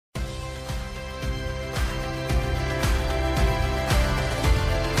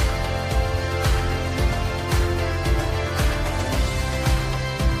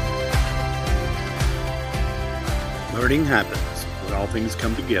learning happens when all things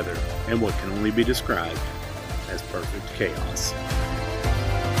come together in what can only be described as perfect chaos.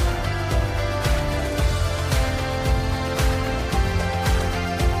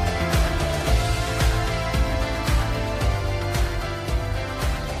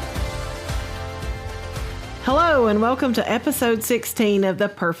 Hello, and welcome to episode 16 of the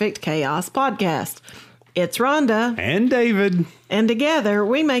Perfect Chaos podcast. It's Rhonda. And David. And together,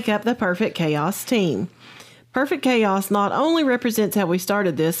 we make up the Perfect Chaos team. Perfect Chaos not only represents how we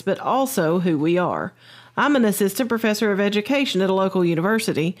started this, but also who we are. I'm an assistant professor of education at a local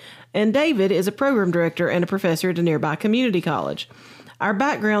university, and David is a program director and a professor at a nearby community college. Our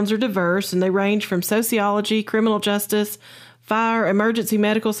backgrounds are diverse, and they range from sociology, criminal justice, fire, emergency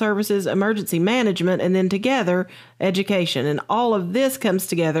medical services, emergency management, and then together, education. And all of this comes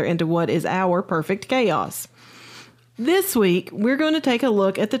together into what is our perfect chaos. This week, we're going to take a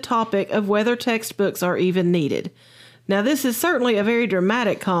look at the topic of whether textbooks are even needed. Now, this is certainly a very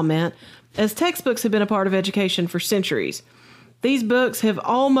dramatic comment, as textbooks have been a part of education for centuries. These books have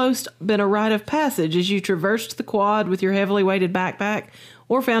almost been a rite of passage as you traversed the quad with your heavily weighted backpack,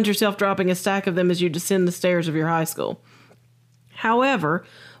 or found yourself dropping a stack of them as you descend the stairs of your high school. However,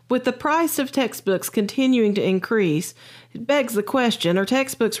 with the price of textbooks continuing to increase, it begs the question, are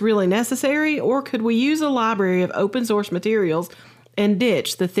textbooks really necessary, or could we use a library of open source materials and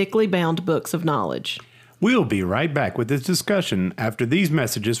ditch the thickly bound books of knowledge? We'll be right back with this discussion after these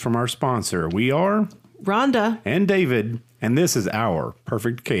messages from our sponsor. We are Rhonda and David, and this is our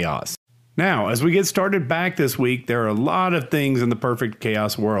Perfect Chaos. Now, as we get started back this week, there are a lot of things in the Perfect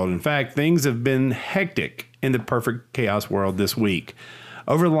Chaos world. In fact, things have been hectic in the Perfect Chaos world this week.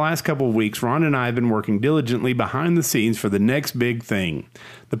 Over the last couple of weeks, Ron and I have been working diligently behind the scenes for the next big thing.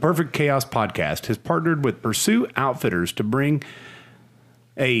 The Perfect Chaos podcast has partnered with Pursue Outfitters to bring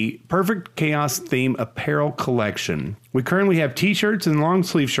a Perfect Chaos theme apparel collection. We currently have t-shirts and long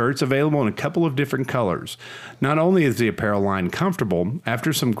sleeve shirts available in a couple of different colors. Not only is the apparel line comfortable,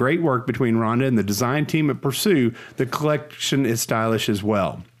 after some great work between Rhonda and the design team at Pursue, the collection is stylish as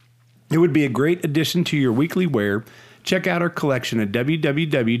well. It would be a great addition to your weekly wear. Check out our collection at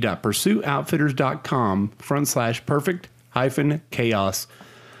www.pursueoutfitters.com/perfect-chaos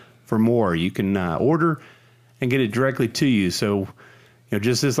for more. You can order and get it directly to you. So,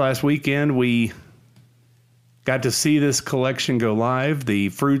 just this last weekend, we got to see this collection go live, the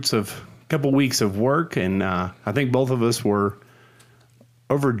fruits of a couple weeks of work, and I think both of us were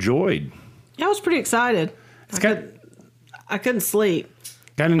overjoyed. I was pretty excited. I couldn't sleep.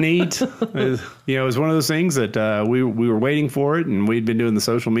 Kind of neat. It was one of those things that we were waiting for it, and we'd been doing the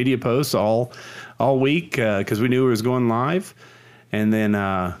social media posts all week because we knew it was going live, and then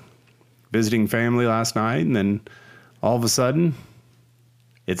visiting family last night, and then all of a sudden,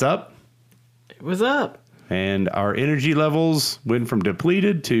 it's up. It was up. And our energy levels went from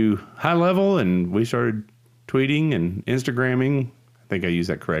depleted to high level, and we started tweeting and Instagramming. I think I used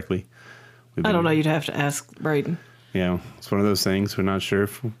that correctly. I don't know. You'd have to ask Braden. It's one of those things. We're not sure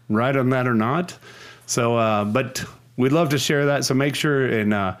if we're right on that or not. So, but we'd love to share that. So make sure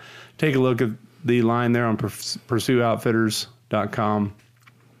and take a look at the line there on pursueoutfitters.com.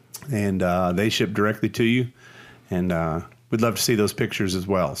 And they ship directly to you. And we'd love to see those pictures as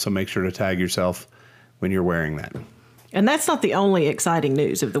well. So make sure to tag yourself when you're wearing that. And that's not the only exciting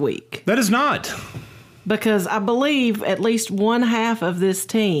news of the week. That is not. Because I believe at least one half of this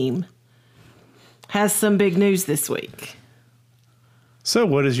team has some big news this week. So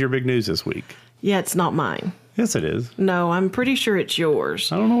what is your big news this week? Yeah, it's not mine. Yes, it is. No, I'm pretty sure it's yours.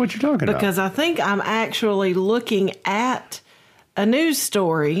 I don't know what you're talking about. Because I think I'm actually looking at a news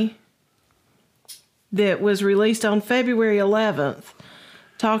story that was released on February 11th,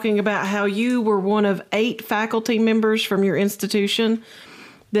 talking about how you were one of 8 faculty members from your institution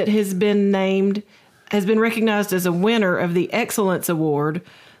that has been recognized as a winner of the Excellence Award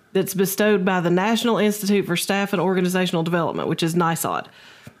that's bestowed by the National Institute for Staff and Organizational Development, which is NISOD,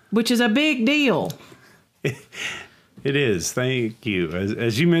 which is a big deal. It is. Thank you.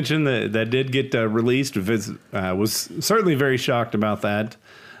 As you mentioned, that did get released. Was certainly very shocked about that,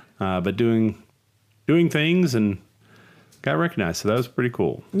 but doing things and got recognized. So that was pretty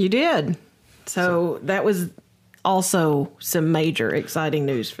cool. You did. So that was also some major exciting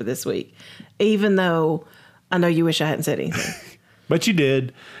news for this week, even though I know you wish I hadn't said anything. But you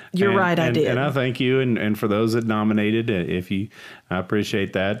did. You're right, I did. And I thank you. And for those that nominated, I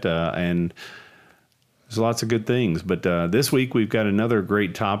appreciate that. And there's lots of good things. But this week we've got another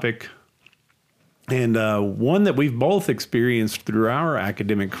great topic. And one that we've both experienced through our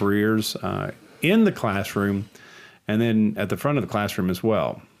academic careers in the classroom and then at the front of the classroom as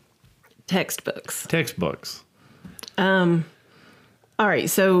well. Textbooks. All right,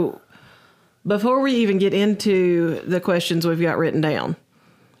 so before we even get into the questions we've got written down,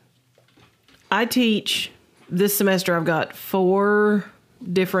 I teach this semester. I've got 4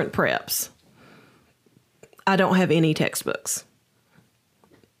 different preps. I don't have any textbooks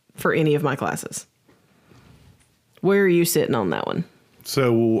for any of my classes. Where are you sitting on that one?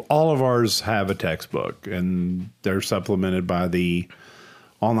 So all of ours have a textbook, and they're supplemented by the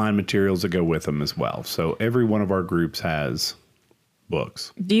online materials that go with them as well. So every one of our groups has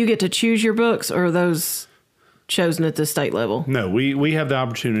books. Do you get to choose your books, or are those chosen at the state level? No, we have the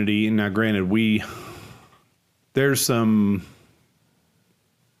opportunity. Now, granted, there's some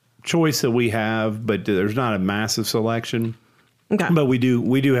choice that we have, but there's not a massive selection. Okay. But we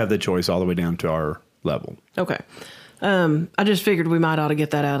do have the choice all the way down to our level. Okay. I just figured we might ought to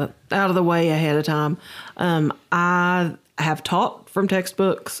get that out of the way ahead of time. I have taught from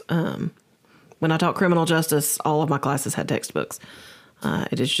textbooks. When I taught criminal justice, all of my classes had textbooks.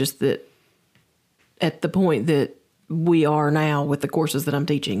 It is just that at the point that we are now with the courses that I'm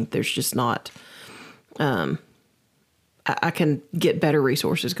teaching, there's just not. I can get better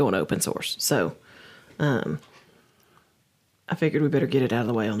resources going open source. So I figured we better get it out of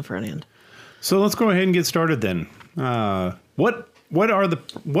the way on the front end. So let's go ahead and get started then. What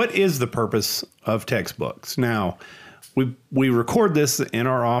is the purpose of textbooks? Now, we record this in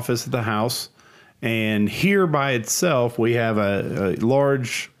our office at the house, and here by itself we have a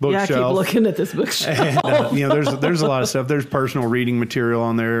large bookshelf. Yeah, I keep looking at this bookshelf. And, there's a lot of stuff. There's personal reading material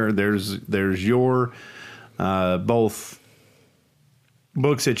on there. There's your both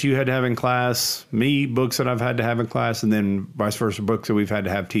books that you had to have in class, me books that I've had to have in class, and then vice versa books that we've had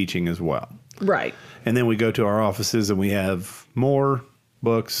to have teaching as well. Right. And then we go to our offices and we have more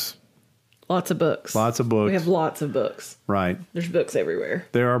books. Lots of books. Lots of books. We have lots of books. Right. There's books everywhere.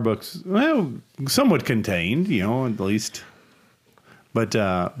 There are books, well, somewhat contained, at least. But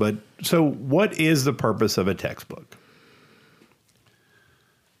so what is the purpose of a textbook?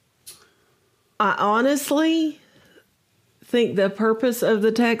 I honestly think the purpose of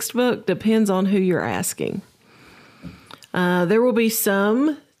the textbook depends on who you're asking. There will be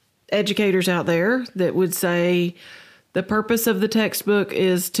some educators out there that would say the purpose of the textbook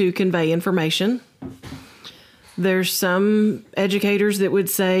is to convey information. There's some educators that would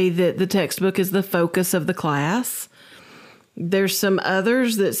say that the textbook is the focus of the class. There's some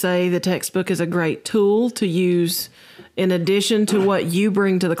others that say the textbook is a great tool to use in addition to what you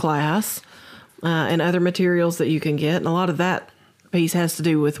bring to the class and other materials that you can get. And a lot of that piece has to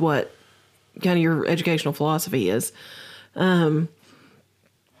do with what kind of your educational philosophy is. The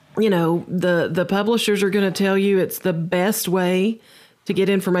publishers are going to tell you it's the best way to get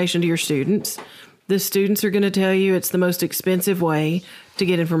information to your students. The students are going to tell you it's the most expensive way to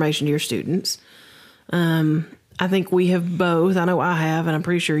get information to your students. I think we have both. I know I have, and I'm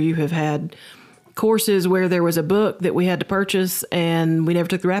pretty sure you have had courses where there was a book that we had to purchase and we never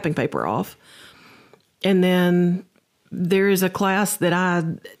took the wrapping paper off. And then there is a class that I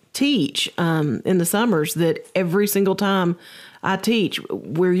teach in the summers that every single time I teach,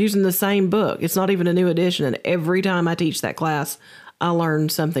 we're using the same book. It's not even a new edition. And every time I teach that class, I learn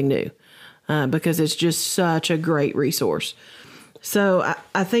something new because it's just such a great resource. So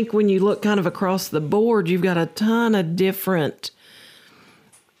I think when you look kind of across the board, you've got a ton of different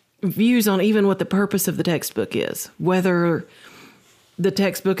views on even what the purpose of the textbook is, whether the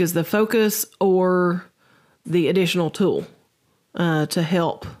textbook is the focus or the additional tool to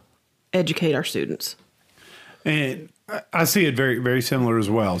help educate our students. And I see it very, very similar as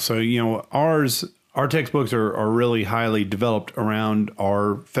well. So, our textbooks are really highly developed around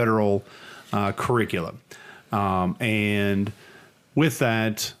our federal curriculum. And with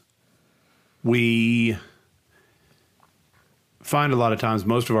that, we find a lot of times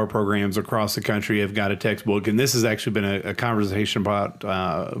most of our programs across the country have got a textbook. And this has actually been a conversation about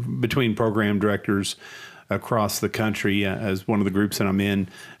between program directors across the country as one of the groups that I'm in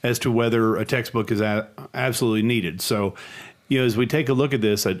as to whether a textbook is absolutely needed. So, as we take a look at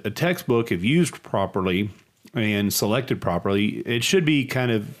this, a textbook, if used properly and selected properly, it should be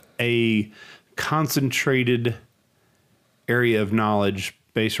kind of a concentrated area of knowledge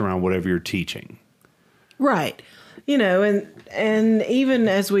based around whatever you're teaching. Right. And even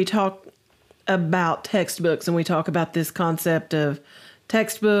as we talk about textbooks and we talk about this concept of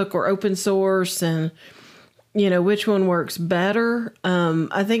textbook or open source and which one works better.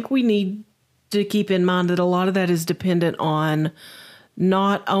 I think we need to keep in mind that a lot of that is dependent on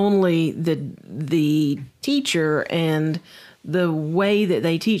not only the teacher and the way that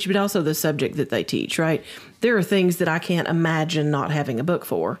they teach, but also the subject that they teach, right? There are things that I can't imagine not having a book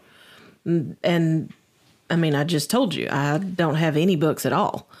for. And I mean, I just told you, I don't have any books at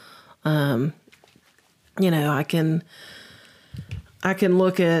all. You know, I can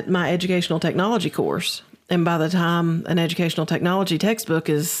look at my educational technology course, and by the time an educational technology textbook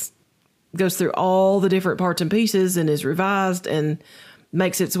goes through all the different parts and pieces and is revised and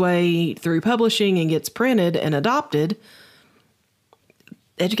makes its way through publishing and gets printed and adopted,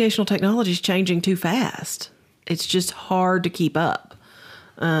 educational technology is changing too fast. It's just hard to keep up.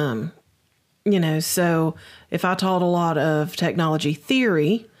 You know, so if I taught a lot of technology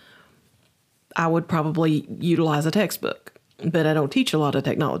theory, I would probably utilize a textbook, but I don't teach a lot of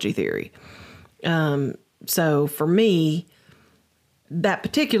technology theory. So for me, that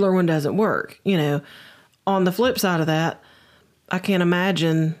particular one doesn't work. You know, on the flip side of that, I can't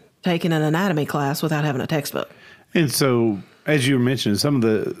imagine taking an anatomy class without having a textbook. And so, as you mentioned, some of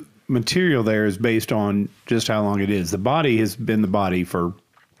the material there is based on just how long it is. The body has been the body for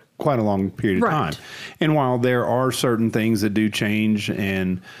quite a long period of time. And while there are certain things that do change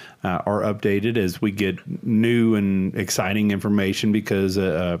and are updated as we get new and exciting information, because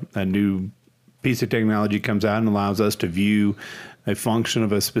a new piece of technology comes out and allows us to view a function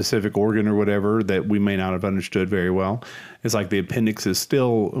of a specific organ or whatever that we may not have understood very well. It's like the appendix is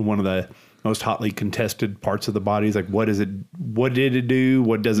still one of the most hotly contested parts of the body. Is like, what is it? What did it do?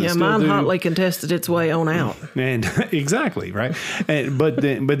 What does it still do? Yeah, mine hotly contested its way on out. And exactly, right. But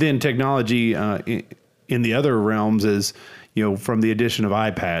then technology in the other realms is, you know, from the addition of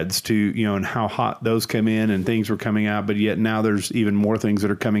iPads to, you know, and how hot those come in and things were coming out, but yet now there's even more things that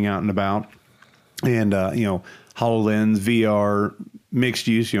are coming out and about. And, you know, HoloLens, VR, mixed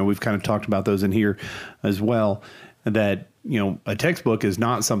use, you know, we've kind of talked about those in here as well, that, you know, a textbook is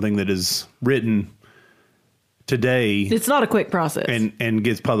not something that is written today. It's not a quick process. And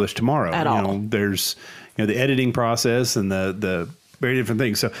gets published tomorrow. At all. Know, there's, you know, the editing process and the very different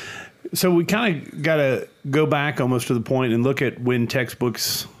things. So we kind of got to go back almost to the point and look at when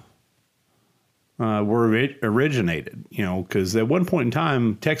textbooks were originated, you know, because at one point in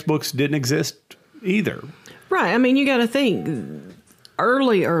time, textbooks didn't exist either. Right. I mean, you got to think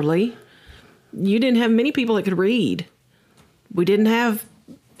early, you didn't have many people that could read. We didn't have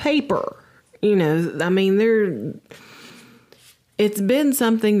paper, you know, I mean, it's been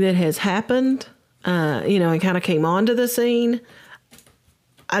something that has happened, you know, and kind of came onto the scene.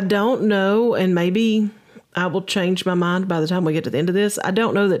 I don't know, and maybe I will change my mind by the time we get to the end of this. I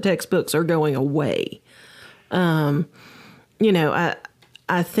don't know that textbooks are going away. You know,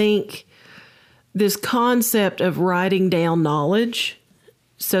 I think this concept of writing down knowledge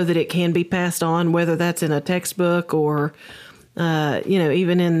so that it can be passed on, whether that's in a textbook or, you know,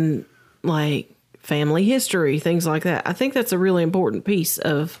 even in like family history, things like that. I think that's a really important piece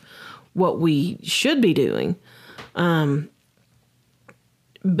of what we should be doing.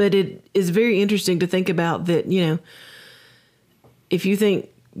 But it is very interesting to think about that, you know, if you think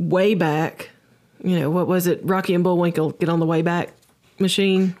way back, you know, what was it? Rocky and Bullwinkle, get on the Wayback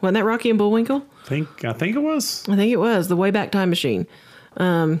Machine. Wasn't that Rocky and Bullwinkle? I think it was. I think it was the Wayback Time Machine.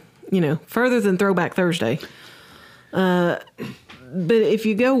 You know, further than Throwback Thursday. But if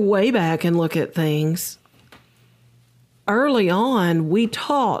you go way back and look at things, early on, we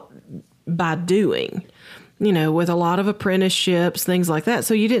taught by doing, you know, with a lot of apprenticeships, things like that.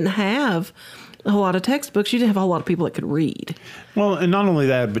 So you didn't have a whole lot of textbooks. You didn't have a whole lot of people that could read. Well, and not only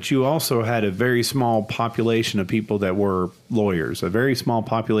that, but you also had a very small population of people that were lawyers, a very small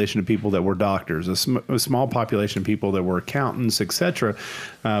population of people that were doctors, a small population of people that were accountants, etc.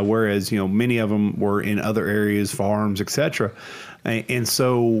 Whereas, you know, many of them were in other areas, farms, etc. And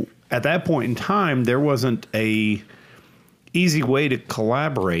so at that point in time, there wasn't a easy way to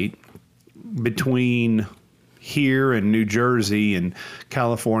collaborate between here and New Jersey and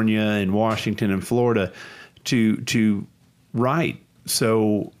California and Washington and Florida to write.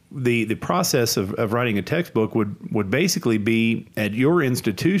 So the process of writing a textbook would basically be at your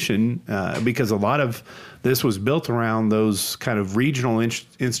institution, because a lot of this was built around those kind of regional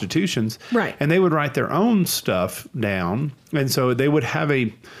institutions. Right. And they would write their own stuff down. And so they would have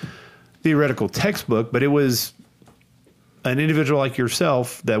a theoretical textbook, but it was an individual like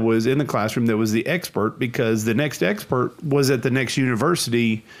yourself that was in the classroom that was the expert, because the next expert was at the next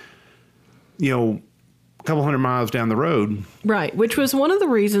university, you know, a couple hundred miles down the road. Right. Which was one of the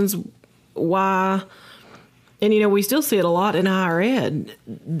reasons why, and, you know, we still see it a lot in higher ed,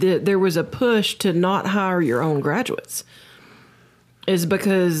 that there was a push to not hire your own graduates, is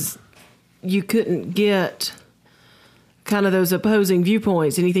because you couldn't get kind of those opposing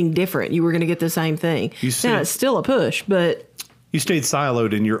viewpoints, anything different. You were going to get the same thing. Now, it's still a push, but you stayed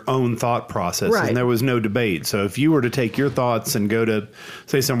siloed in your own thought process, right. And there was no debate. So if you were to take your thoughts and go to,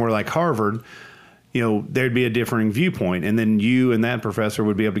 say, somewhere like Harvard, there'd be a differing viewpoint, and then you and that professor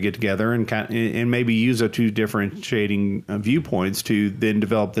would be able to get together and maybe use the two differentiating viewpoints to then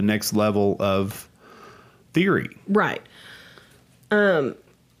develop the next level of theory. Right. And,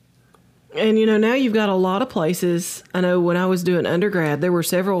 now you've got a lot of places. I know when I was doing undergrad, there were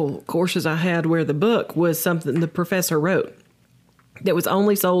several courses I had where the book was something the professor wrote that was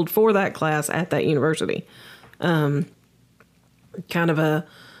only sold for that class at that university. Kind of I'm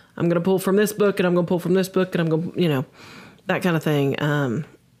going to pull from this book and I'm going to pull from this book and I'm going to, that kind of thing.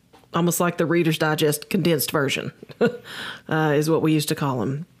 Almost like the Reader's Digest condensed version is what we used to call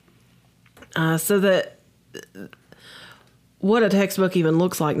them. So that what a textbook even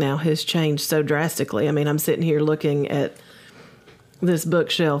looks like now has changed so drastically. I mean, I'm sitting here looking at this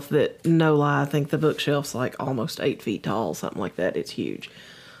bookshelf that, no lie, I think the bookshelf's like almost 8 feet tall, something like that. It's huge.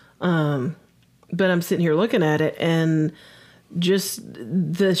 But I'm sitting here looking at it, and just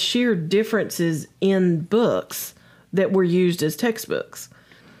the sheer differences in books that were used as textbooks.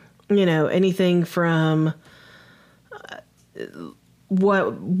 Anything from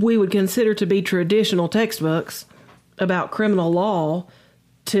what we would consider to be traditional textbooks about criminal law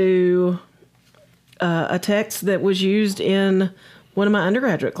to a text that was used in one of my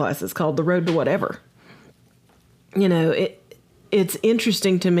undergraduate classes called The Road to Whatever. It's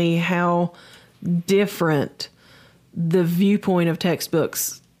interesting to me how different the viewpoint of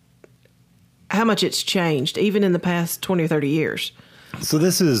textbooks, how much it's changed, even in the past 20 or 30 years. So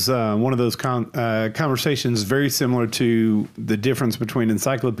this is one of those conversations very similar to the difference between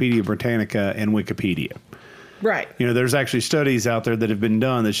Encyclopedia Britannica and Wikipedia. Right. There's actually studies out there that have been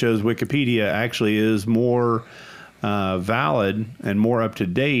done that shows Wikipedia actually is more valid and more up to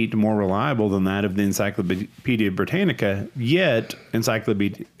date, more reliable than that of the Encyclopedia Britannica. Yet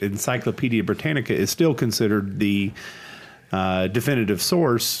Encyclopedia Britannica is still considered the definitive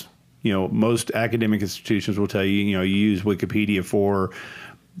source. Most academic institutions will tell you, you use Wikipedia for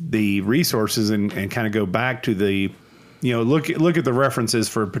the resources and kind of go back to the, look at the references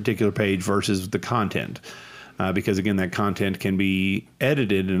for a particular page versus the content. Because again, that content can be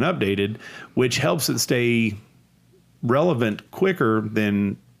edited and updated, which helps it stay relevant quicker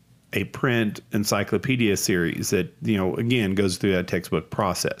than a print encyclopedia series that, again, goes through that textbook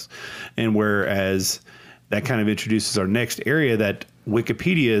process. And whereas that kind of introduces our next area, that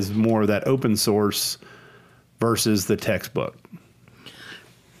Wikipedia is more of that open source versus the textbook.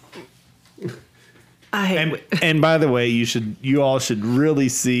 And by the way, you all should really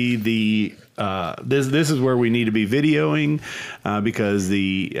see the this is where we need to be videoing because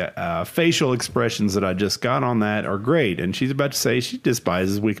the facial expressions that I just got on that are great. And she's about to say she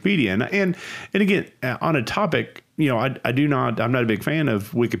despises Wikipedia. And again, on a topic, I'm not a big fan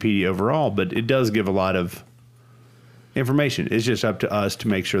of Wikipedia overall, but it does give a lot of information. It's just up to us to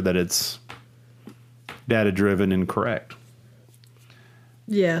make sure that it's data driven and correct.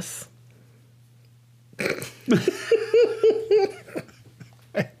 Yes.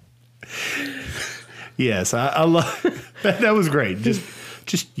 Yes, I love that was great. Just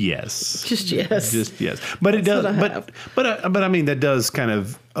yes. Just yes. Just yes. But it does. But I mean that does kind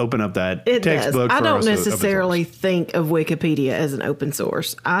of open up that it textbook. Does. I don't necessarily think of Wikipedia as an open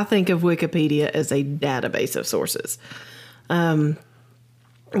source. I think of Wikipedia as a database of sources. When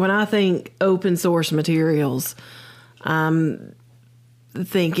I think open source materials, I'm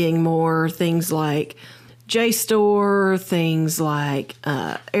thinking more things like JSTOR, things like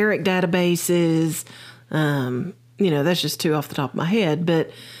ERIC databases. That's just two off the top of my head.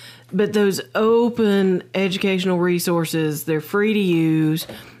 But those open educational resources, they're free to use.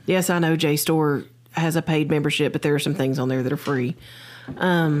 Yes, I know JSTOR has a paid membership, but there are some things on there that are free.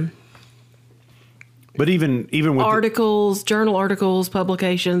 But even with articles, journal articles,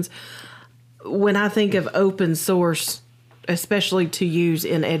 publications, when I think of open source, especially to use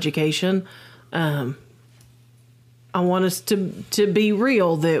in education, I want us to be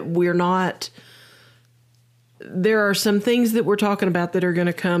real that we're not. There are some things that we're talking about that are going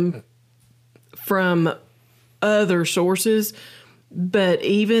to come from other sources, but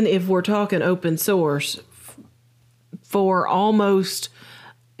even if we're talking open source, for almost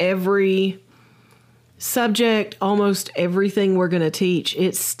every subject, almost everything we're going to teach,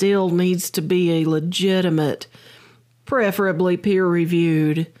 it still needs to be a legitimate, preferably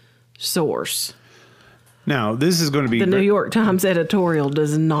peer-reviewed source. Now, this is going to be... The New York Times editorial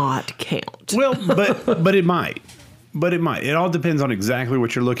does not count. Well, but it might. But it might. It all depends on exactly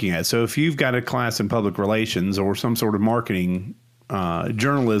what you're looking at. So if you've got a class in public relations or some sort of marketing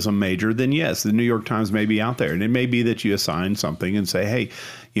journalism major, then yes, the New York Times may be out there. And it may be that you assign something and say, hey,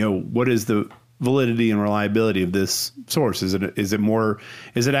 what is the validity and reliability of this source? Is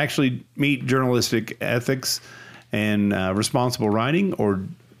it actually meet journalistic ethics and responsible writing, or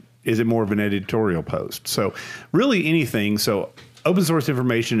is it more of an editorial post? So really anything. So open source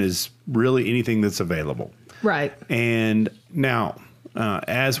information is really anything that's available. Right. And now,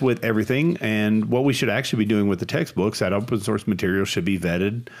 as with everything, and what we should actually be doing with the textbooks, that open source material should be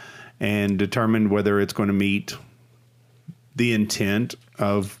vetted and determined whether it's going to meet the intent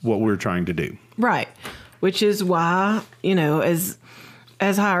of what we're trying to do. Right. Which is why, as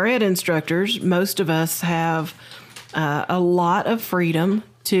higher ed instructors, most of us have a lot of freedom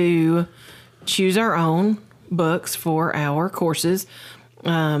to choose our own books for our courses.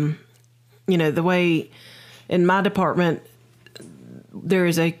 The way in my department, there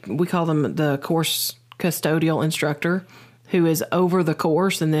is we call them the course custodial instructor, who is over the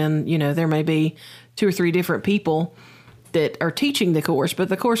course. And then, there may be 2 or 3 different people that are teaching the course, but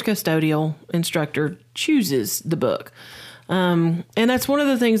the course custodial instructor chooses the book. And that's one of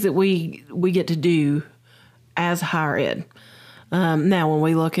the things that we get to do as higher ed. Now, when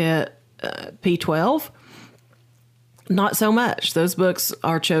we look at P12, not so much. Those books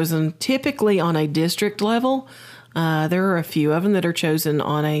are chosen typically on a district level. There are a few of them that are chosen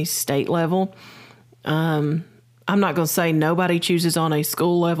on a state level. I'm not going to say nobody chooses on a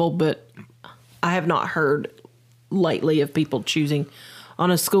school level, but I have not heard lately of people choosing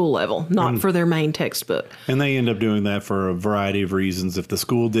on a school level, not for their main textbook. And they end up doing that for a variety of reasons. If the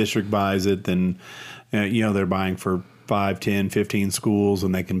school district buys it, then they're buying for 5, 10, 15 schools,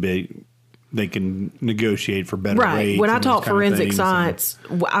 and they can negotiate for better rates. Right. When I taught forensic science,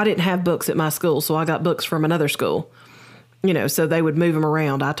 I didn't have books at my school, so I got books from another school. So they would move them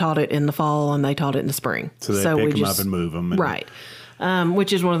around. I taught it in the fall, and they taught it in the spring. So they pick them up and move them. Right.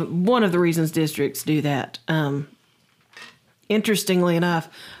 Which is one of the reasons districts do that. Interestingly enough,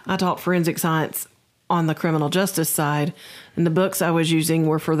 I taught forensic science on the criminal justice side, and the books I was using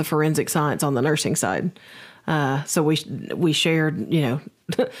were for the forensic science on the nursing side. So we shared,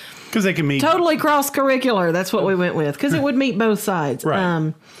 because they can meet totally cross curricular. That's what we went with, because it would meet both sides.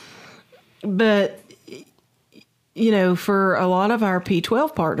 Right. But for a lot of our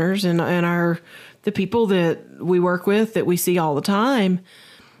P12 partners and the people that we work with that we see all the time,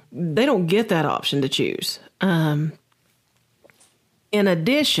 they don't get that option to choose. In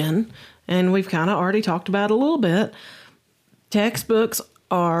addition, and we've kind of already talked about it a little bit, textbooks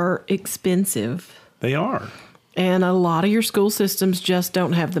are expensive. They are. And a lot of your school systems just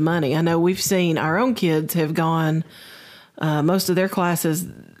don't have the money. I know we've seen our own kids have gone, most of their classes,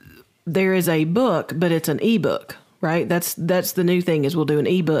 there is a book, but it's an ebook, right? That's the new thing, is we'll do an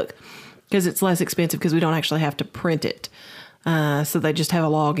ebook because it's less expensive because we don't actually have to print it. So they just have a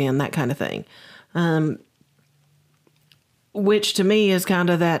login, that kind of thing. Which to me is kind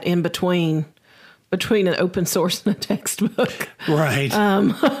of that in between an open source and a textbook. Right.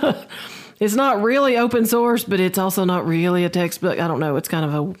 It's not really open source, but it's also not really a textbook. I don't know. It's kind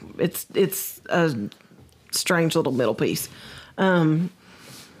of it's a strange little middle piece. But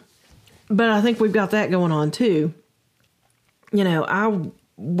I think we've got that going on too.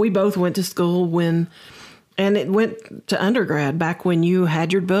 We both went to school and it went to undergrad back when you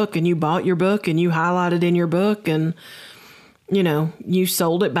had your book and you bought your book and you highlighted in your book and, you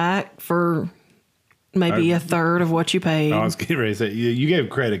sold it back for maybe a third of what you paid. I was getting ready to say, you gave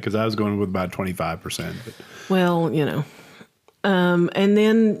credit because I was going with about 25%. But. Well, and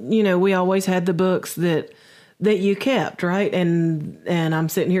then, we always had the books that you kept, right? And I'm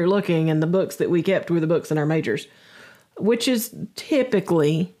sitting here looking, and the books that we kept were the books in our majors, which is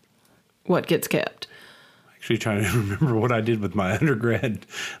typically what gets kept. Actually trying to remember what I did with my undergrad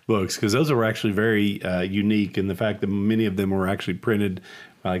books, because those were actually very unique in the fact that many of them were actually printed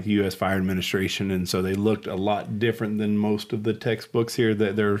by the U.S. Fire Administration, and so they looked a lot different than most of the textbooks here.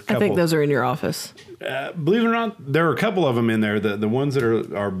 I think those are in your office. Believe it or not, there are a couple of them in there, the ones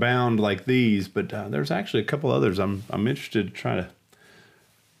that are bound like these, but there's actually a couple others I'm interested to try to...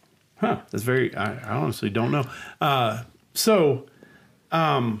 that's very... I honestly don't know.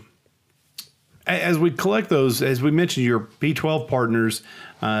 As we collect those, as we mentioned, your P12 partners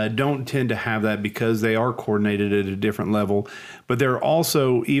don't tend to have that because they are coordinated at a different level. But they're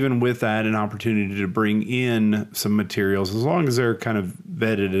also, even with that, an opportunity to bring in some materials as long as they're kind of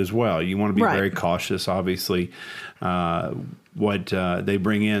vetted as well. You want to be very cautious, obviously, what they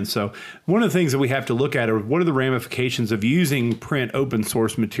bring in. So one of the things that we have to look at are what are the ramifications of using print open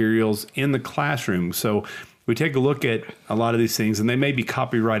source materials in the classroom. So we take a look at a lot of these things, and they may be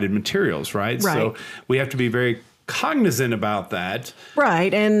copyrighted materials, right? So we have to be very cognizant about that.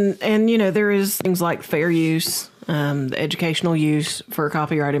 Right. And there is things like fair use, educational use for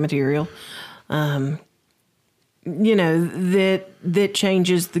copyrighted material. that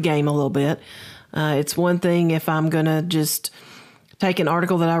changes the game a little bit. It's one thing if I'm going to just take an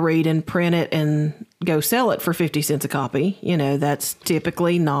article that I read and print it and go sell it for 50 cents a copy. That's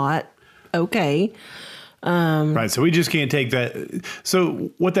typically not okay. Right. So we just can't take that.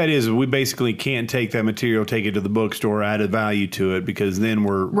 So what that is, we basically can't take that material, take it to the bookstore, add a value to it, because then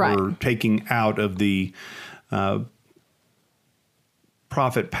we're taking out of the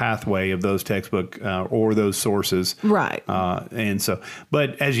profit pathway of those textbook or those sources. Right. But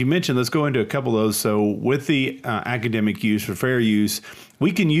as you mentioned, let's go into a couple of those. So with the academic use or fair use,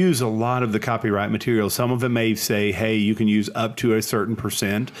 we can use a lot of the copyright material. Some of it may say, hey, you can use up to a certain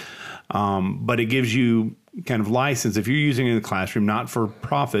percent. But it gives you kind of license. If you're using it in the classroom, not for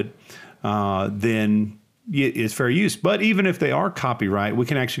profit, then it's fair use. But even if they are copyright, we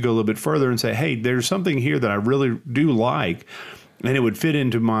can actually go a little bit further and say, hey, there's something here that I really do like, and it would fit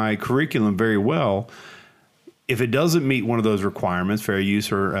into my curriculum very well. If it doesn't meet one of those requirements, fair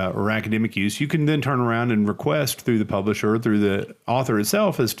use or academic use, you can then turn around and request through the publisher, through the author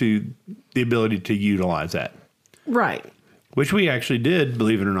itself, as to the ability to utilize that. Right. Which we actually did,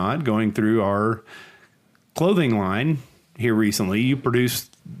 believe it or not, going through our clothing line here recently. You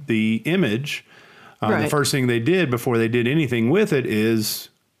produced the image. The first thing they did before they did anything with it is,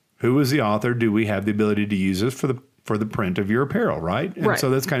 who was the author? Do we have the ability to use this for the print of your apparel, right? And so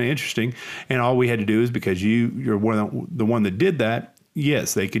that's kind of interesting. And all we had to do is, because you're the one that did that,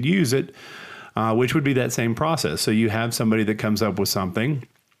 yes, they could use it, which would be that same process. So you have somebody that comes up with something,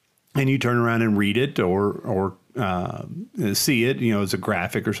 and you turn around and read it or see it, as a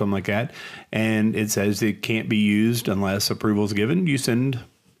graphic or something like that, and it says it can't be used unless approval is given. You send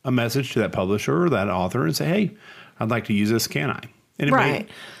a message to that publisher or that author and say, hey, I'd like to use this, can I? And it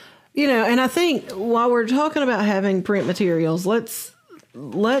and I think while we're talking about having print materials, let's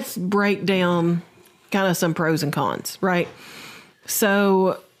break down kind of some pros and cons, right?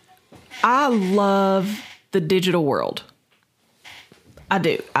 So I love the digital world. I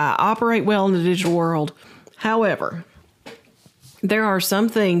do. I operate well in the digital world. However, there are some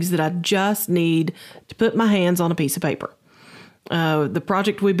things that I just need to put my hands on a piece of paper. The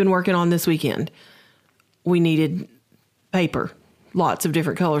project we've been working on this weekend, we needed paper, lots of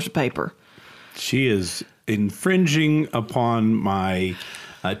different colors of paper. She is infringing upon my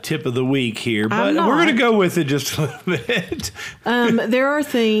tip of the week here, but we're going to go with it just a little bit. There are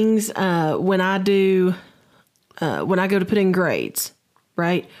things when I go to put in grades,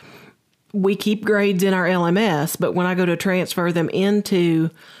 right? We keep grades in our LMS, but when I go to transfer them into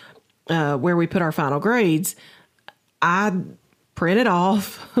where we put our final grades, I print it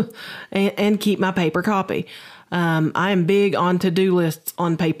off and keep my paper copy. I am big on to-do lists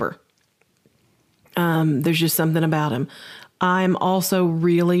on paper. There's just something about them. I'm also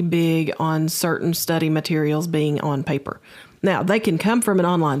really big on certain study materials being on paper. Now, they can come from an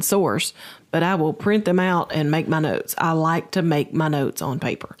online source, but I will print them out and make my notes. I like to make my notes on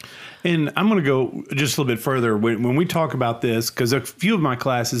paper. And I'm going to go just a little bit further. When we talk about this, because a few of my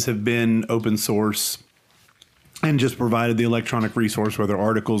classes have been open source and just provided the electronic resource, whether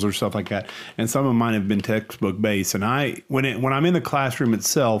articles or stuff like that. And some of mine have been textbook based. And when I'm in the classroom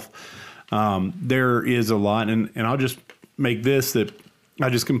itself, there is a lot. And I'll just make this that I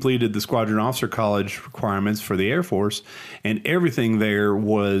just completed the Squadron Officer College requirements for the Air Force, and everything there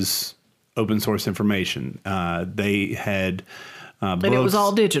was open source information. They had and it was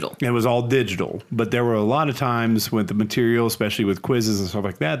all digital. It was all digital. But there were a lot of times with the material, especially with quizzes and stuff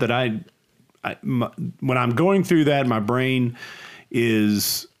like that, that when I'm going through that, my brain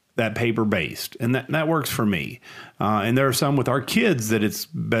is that paper based, and that works for me. And there are some with our kids that it's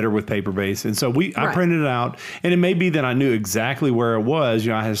better with paper based. And so I printed it out, and it may be that I knew exactly where it was.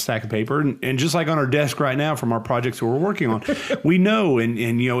 I had a stack of paper, and just like on our desk right now from our projects that we're working on, we know, and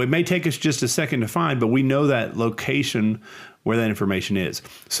it may take us just a second to find, but we know that location where that information is.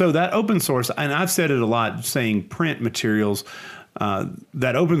 So that open source, and I've said it a lot, saying print materials,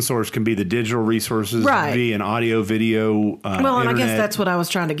 that open source can be the digital resources, be an audio, video, and I guess that's what I was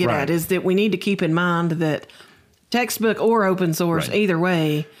trying to get at, is that we need to keep in mind that textbook or open source, either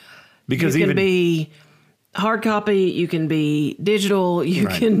way, because you can be hard copy, you can be digital, you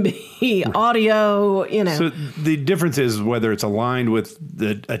can be audio, So the difference is whether it's aligned with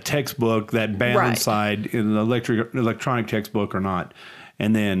a textbook, that bound side in the electronic textbook or not.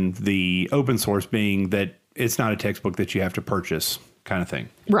 And then the open source being that it's not a textbook that you have to purchase kind of thing.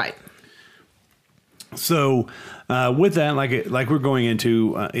 Right. So with that, like we're going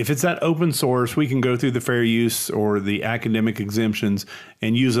into, if it's that open source, we can go through the fair use or the academic exemptions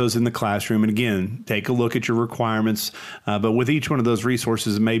and use those in the classroom. And again, take a look at your requirements. But with each one of those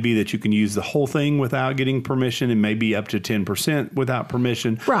resources, it may be that you can use the whole thing without getting permission, and maybe up to 10% without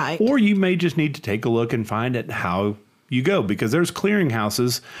permission. Right. Or you may just need to take a look and find out how you go, because there's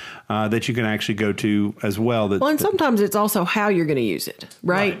clearinghouses that you can actually go to as well. Well, and sometimes it's also how you're going to use it,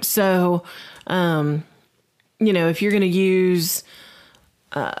 right? So, if you're going to use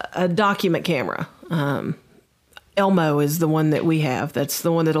a document camera, Elmo is the one that we have. That's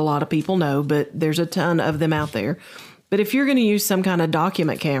the one that a lot of people know, but there's a ton of them out there. But if you're going to use some kind of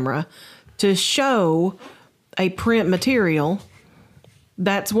document camera to show a print material,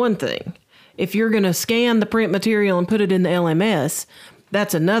 that's one thing. If you're going to scan the print material and put it in the LMS,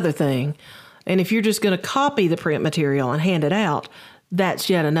 that's another thing. And if you're just going to copy the print material and hand it out, that's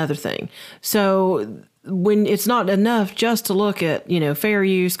yet another thing. So when it's not enough just to look at, fair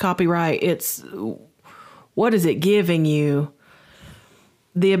use, copyright, it's what is it giving you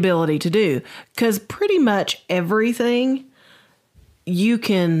the ability to do? Because pretty much everything you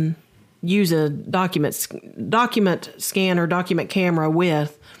can use a document scan or document camera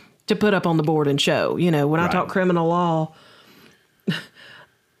with to put up on the board and show. When I taught criminal law,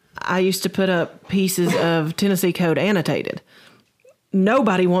 I used to put up pieces of Tennessee Code annotated.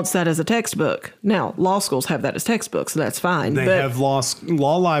 Nobody wants that as a textbook. Now, law schools have that as textbooks, so that's fine. They have law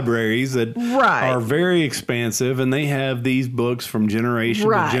libraries that are very expansive, and they have these books from generation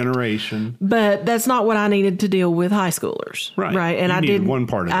to generation. But that's not what I needed to deal with high schoolers. Right. And I needed one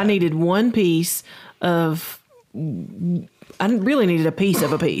part of that. I needed one piece of... I really needed a piece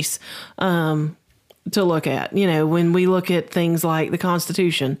of a piece to look at. When we look at things like the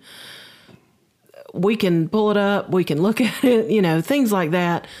Constitution, we can pull it up, we can look at it, things like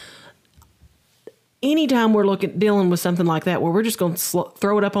that. Anytime we're dealing with something like that, where we're just going to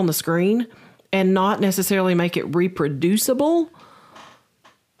throw it up on the screen and not necessarily make it reproducible,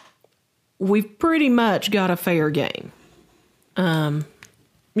 we've pretty much got a fair game. Now,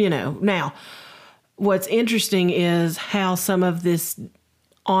 what's interesting is how some of this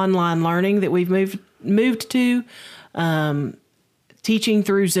online learning that we've moved to, teaching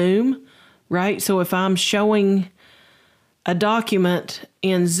through Zoom, right? So if I'm showing a document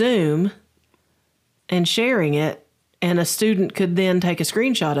in Zoom and sharing it, and a student could then take a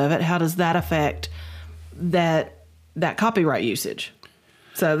screenshot of it, how does that affect that copyright usage?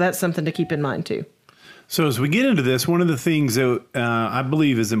 So that's something to keep in mind too. So as we get into this, one of the things that I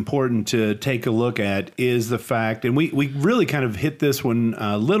believe is important to take a look at is the fact, and we really kind of hit this one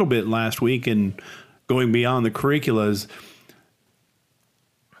a little bit last week and going beyond the curriculas,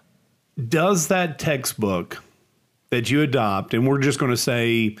 does that textbook that you adopt, and we're just going to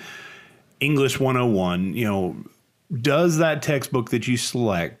say English 101, does that textbook that you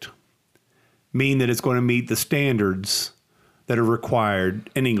select mean that it's going to meet the standards that are required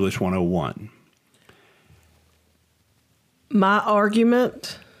in English 101? My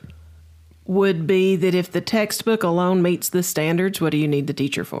argument would be that if the textbook alone meets the standards, what do you need the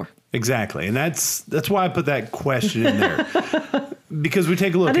teacher for? Exactly. And that's why I put that question in there. Because we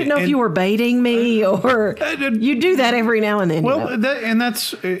take a look. I didn't know if you were baiting me, or you do that every now and then. Well,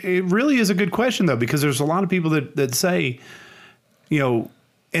 it really is a good question, though, because there's a lot of people that say,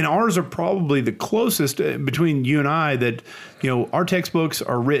 and ours are probably the closest between you and I, that, our textbooks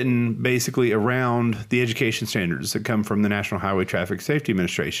are written basically around the education standards that come from the National Highway Traffic Safety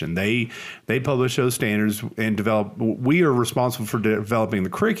Administration. They publish those standards and we are responsible for developing the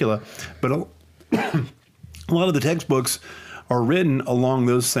curricula, but a lot of the textbooks are written along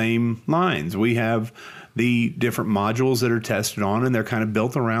those same lines. We have the different modules that are tested on, and they're kind of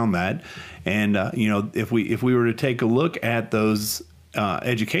built around that. And, if we were to take a look at those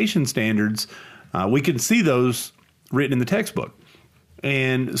education standards, we can see those written in the textbook.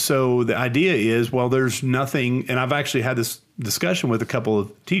 And so the idea is, well, there's nothing, and I've actually had this discussion with a couple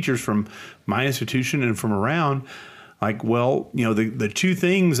of teachers from my institution and from around, like, well, the two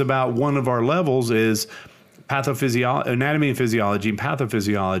things about one of our levels is anatomy and physiology, and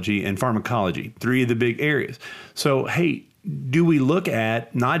pathophysiology and pharmacology, three of the big areas. So, hey, do we look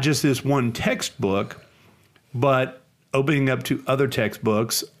at not just this one textbook, but opening up to other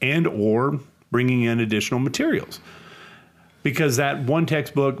textbooks and or bringing in additional materials? Because that one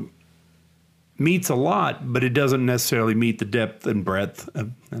textbook meets a lot, but it doesn't necessarily meet the depth and breadth,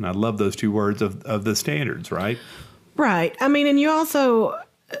 and I love those two words, of the standards, right? Right. I mean, and you also,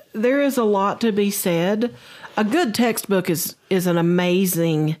 there is a lot to be said. A good textbook is an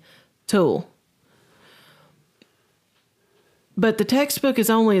amazing tool. But the textbook is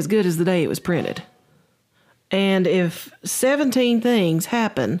only as good as the day it was printed. And if 17 things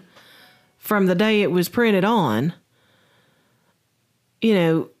happen from the day it was printed on,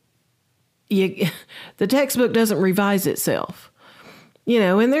 the textbook doesn't revise itself.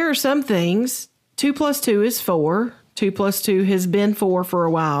 And there are some things, 2 plus 2 is 4. 2 plus 2 has been 4 for a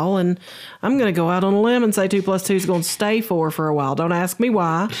while, and I'm going to go out on a limb and say 2 plus 2 is going to stay 4 for a while. Don't ask me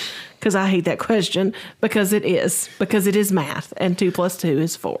why, because I hate that question, because it is math, and 2 plus 2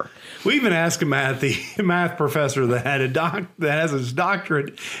 is 4. We even asked a math professor that has his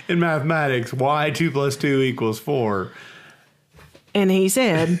doctorate in mathematics why 2 plus 2 equals 4. And he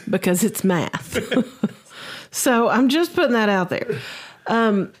said, because it's math. So I'm just putting that out there.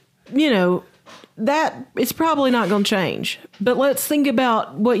 That it's probably not going to change. But let's think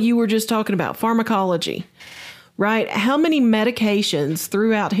about what you were just talking about, pharmacology, right? How many medications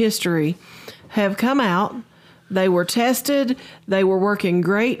throughout history have come out? They were tested, they were working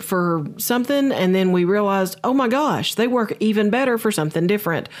great for something, and then we realized, oh my gosh, they work even better for something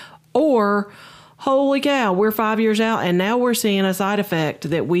different. Or, holy cow, we're 5 years out, and now we're seeing a side effect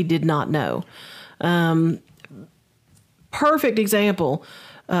that we did not know. Perfect example,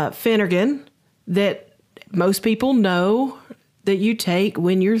 Phenergan, that most people know that you take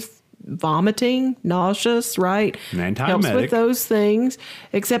when you're vomiting, nauseous, right? An antiemetic. Helps with those things,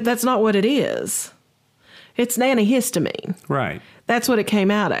 except that's not what it is. It's an antihistamine. Right. That's what it came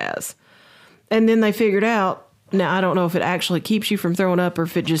out as. And then they figured out, now I don't know if it actually keeps you from throwing up or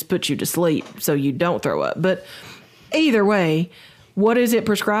if it just puts you to sleep so you don't throw up. But either way, what is it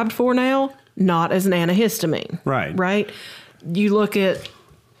prescribed for now? Not as an antihistamine. Right. Right? You look at,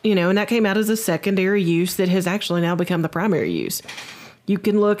 and that came out as a secondary use that has actually now become the primary use. You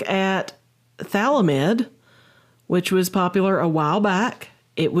can look at Thalamed, which was popular a while back.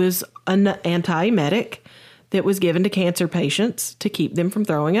 It was an antiemetic that was given to cancer patients to keep them from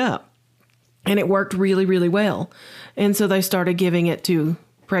throwing up. And it worked really, really well. And so they started giving it to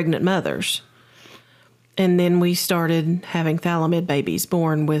pregnant mothers. And then we started having Thalamed babies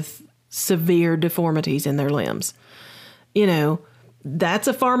born with severe deformities in their limbs. That's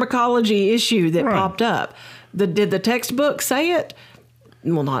a pharmacology issue that popped up. Did the textbook say it?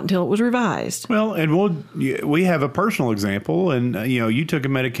 Well, not until it was revised. Well, and we have a personal example, and you took a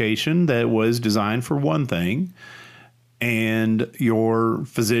medication that was designed for one thing, and your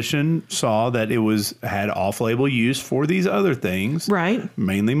physician saw that it had off-label use for these other things, right?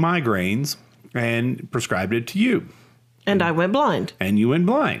 Mainly migraines, and prescribed it to you. And I went blind. And you went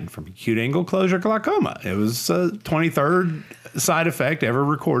blind from acute angle closure glaucoma. It was a 23rd side effect ever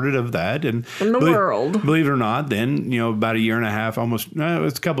recorded of that. And in the world. Believe it or not, then, about a year and a half, it was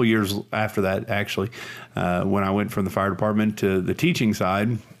a couple of years after that, actually, when I went from the fire department to the teaching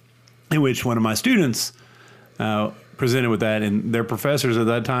side, in which one of my students presented with that. And their professors at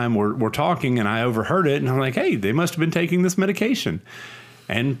that time were talking, and I overheard it. And I'm like, hey, they must have been taking this medication.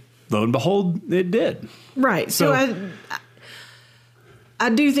 And lo and behold, it did. Right. So I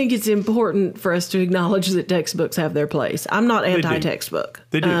do think it's important for us to acknowledge that textbooks have their place. I'm not anti-textbook.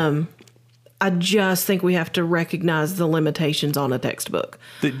 They do. I just think we have to recognize the limitations on a textbook.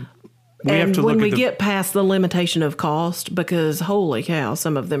 When we get past the limitation of cost, because holy cow,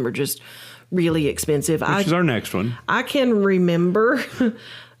 some of them are just really expensive. Which is our next one. I can remember,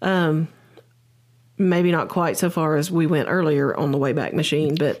 maybe not quite so far as we went earlier on the Wayback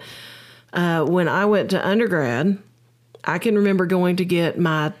Machine, but when I went to undergrad, I can remember going to get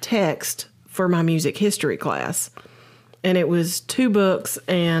my text for my music history class. And it was 2 books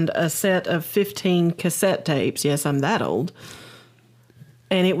and a set of 15 cassette tapes. Yes, I'm that old.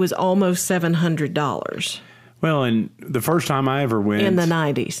 And it was almost $700. Well, and the first time I ever went... In the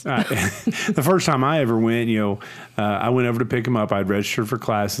 90s. The first time I ever went, I went over to pick them up. I'd registered for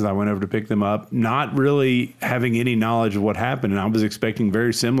classes. I went over to pick them up, not really having any knowledge of what happened. And I was expecting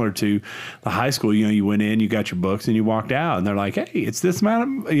very similar to the high school. You went in, you got your books, and you walked out. And they're like, hey, it's this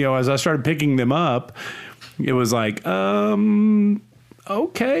amount of... as I started picking them up, it was like,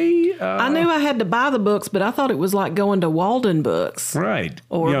 okay. I knew I had to buy the books, but I thought it was like going to Walden Books. Right.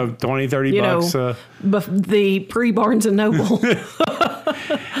 Or, $20, $30 bucks. The pre-Barnes & Noble.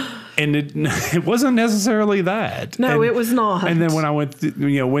 And it wasn't necessarily that. No, it was not. And then when I went through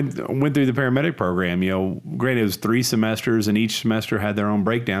the paramedic program, granted it was 3 semesters, and each semester had their own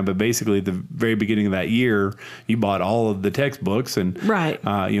breakdown. But basically, at the very beginning of that year, you bought all of the textbooks, and right.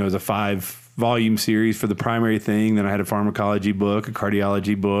 It was a 5-volume series for the primary thing. Then I had a pharmacology book, a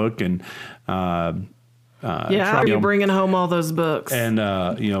cardiology book, and you're bringing home all those books. And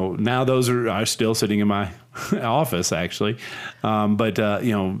now those are still sitting in my office, actually. And when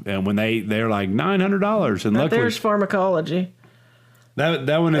they're like $900, and luckily there's pharmacology.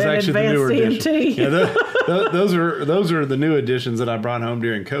 That one is An actually the newer advanced edition. EMT. Yeah, those are the new editions that I brought home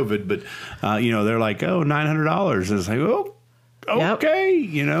during COVID. But they're like, $900. And it's like, okay,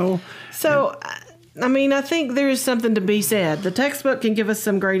 Yep. So, I mean, I think there is something to be said. The textbook can give us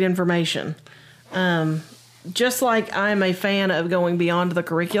some great information. Just like I'm a fan of going beyond the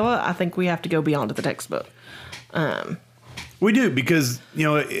curricula, I think we have to go beyond the textbook. We do, because,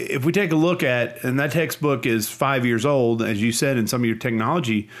 if we take a look at, and that textbook is 5 years old, as you said, in some of your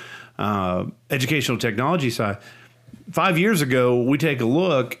technology, educational technology side. 5 years ago, we take a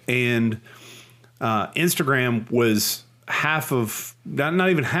look, and Instagram was not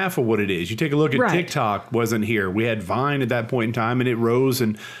even half of what it is. You take a look at Right. TikTok wasn't here. We had Vine at that point in time, and it rose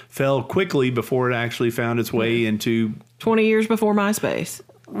and fell quickly before it actually found its way into 20 years before MySpace.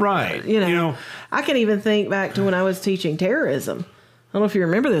 right. I can even think back to when I was teaching terrorism. I don't know if you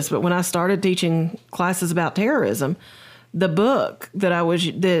remember this, but when I started teaching classes about terrorism, the book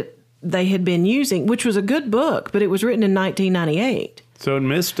that they had been using, which was a good book, but it was written in 1998. So it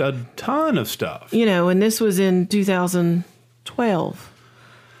missed a ton of stuff. And this was in 2012.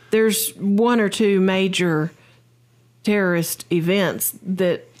 There's one or two major terrorist events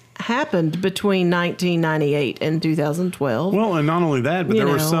that happened between 1998 and 2012. Well, and not only that, but there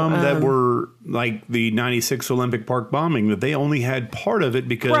were some that um, were like the 96 Olympic Park bombing that they only had part of it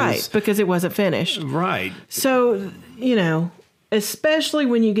because because it wasn't finished. Right. So, especially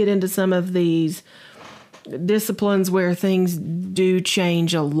when you get into some of these disciplines where things do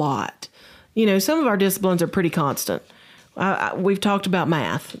change a lot. Some of our disciplines are pretty constant. We've talked about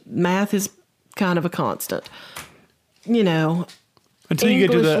math. Math is kind of a constant. Until you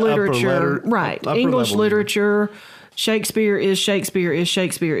get to the literature, upper letter, right? upper English level. literature. Shakespeare is Shakespeare is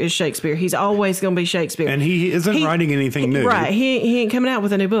Shakespeare is Shakespeare. He's always going to be Shakespeare. And he isn't writing anything new. Right. He ain't coming out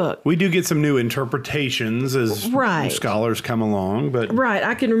with a new book. We do get some new interpretations as Right. scholars come along, but Right.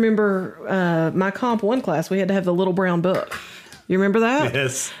 I can remember my Comp 1 class, we had to have the little brown book. You remember that?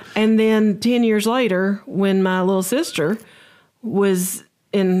 yes. And then 10 years later, when my little sister was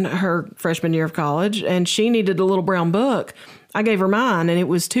in her freshman year of college and she needed a little brown book, I gave her mine, and it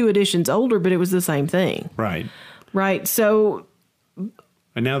was 2 editions older, but it was the same thing. Right. Right. So,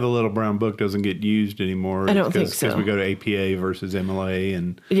 And now the little brown book doesn't get used anymore. I don't think so. Because we go to APA versus MLA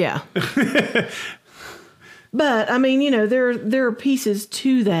and yeah. But, I mean, there are pieces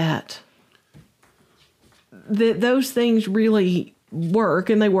to that those things really work,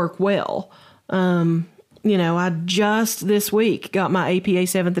 and they work well. I just this week got my APA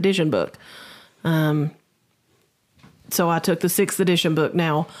 7th edition book. So I took the 6th edition book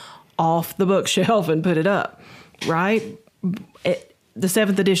now off the bookshelf and put it up, right? The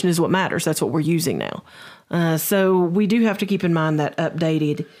 7th edition is what matters. That's what we're using now. So we do have to keep in mind that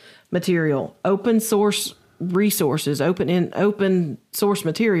updated material. Open source resources, open source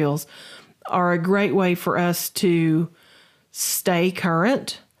materials are a great way for us to stay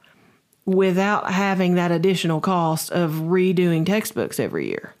current without having that additional cost of redoing textbooks every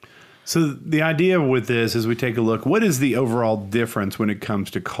year. So the idea with this is we take a look, what is the overall difference when it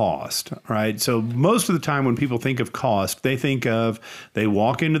comes to cost, right? So most of the time when people think of cost, they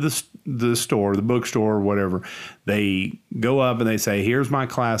walk into the store, the bookstore or whatever, they go up and they say, here's my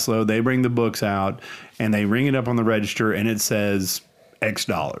class load. They bring the books out and they ring it up on the register and it says X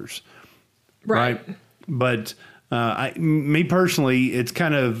dollars, right? But me personally, it's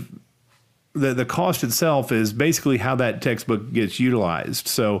kind of, the cost itself is basically how that textbook gets utilized.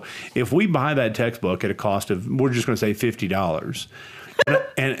 So if we buy that textbook at a cost of, we're just going to say $50,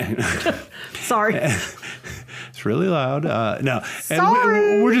 and Sorry. it's really loud. No,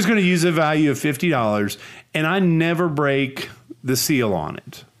 Sorry. and we're just going to use a value of $50, and I never break the seal on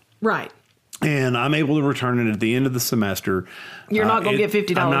it. Right. And I'm able to return it at the end of the semester. You're not going to get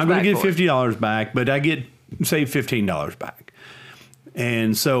 $50 back. I'm not going to get for it. $50 back, but I get, say, $15 back.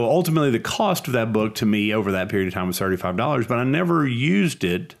 And so ultimately the cost of that book to me over that period of time was $35, but I never used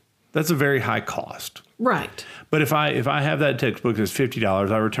it. That's a very high cost. Right. But if I have that textbook that's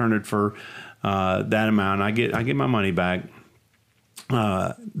 $50, I return it for that amount, I get my money back.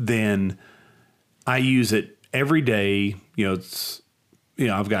 Then I use it every day.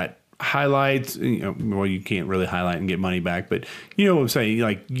 I've got highlights. Well, you can't really highlight and get money back, but you know what I'm saying.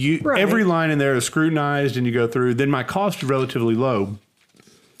 Like Right. Every line in there is scrutinized, and you go through. Then my cost is relatively low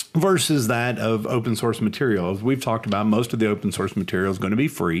versus that of open source material. As we've talked about, most of the open source material is going to be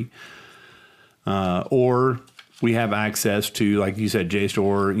free, or we have access to, like you said,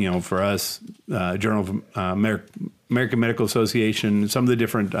 JSTOR. For us, Journal of American Medical Association, some of the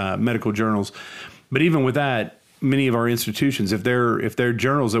different medical journals. But even with that, many of our institutions, if they're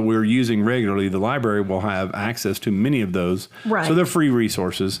journals that we're using regularly, the library will have access to many of those. Right. So they're free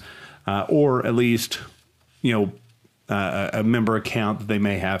resources, or at least, a member account that they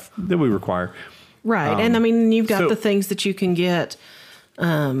may have that we require. Right. And I mean, you've got the things that you can get.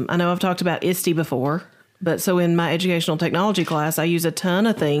 I know I've talked about ISTE before, but so in my educational technology class, I use a ton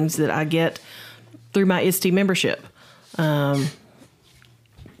of things that I get through my ISTE membership.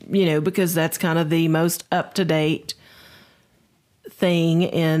 Because that's kind of the most up-to-date thing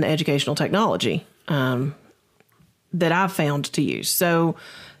in educational technology that I've found to use. So,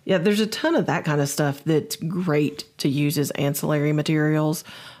 yeah, there's a ton of that kind of stuff that's great to use as ancillary materials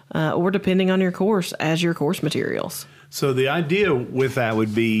or depending on your course as your course materials. So the idea with that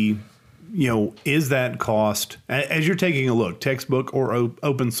would be, is that cost, as you're taking a look, textbook or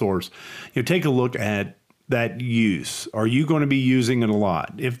open source, take a look at that use. Are you going to be using it a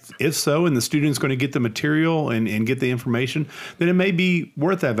lot? If so, and the student's going to get the material and get the information, then it may be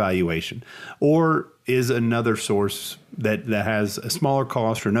worth that valuation. Or is another source that has a smaller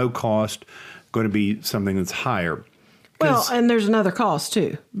cost or no cost going to be something that's higher? Well, and there's another cost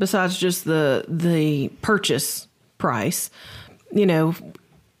too, besides just the purchase price.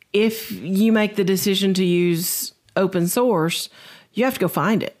 If you make the decision to use open source, you have to go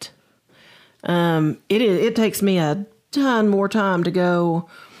find it. It takes me a ton more time to go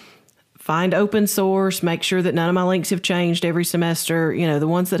find open source, make sure that none of my links have changed every semester. The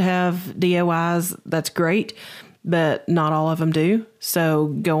ones that have DOIs, that's great, but not all of them do. So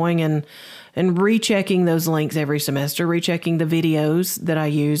going and rechecking those links every semester, rechecking the videos that I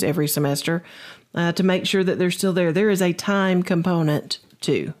use every semester to make sure that they're still there. There is a time component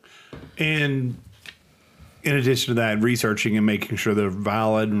too. And in addition to that, researching and making sure they're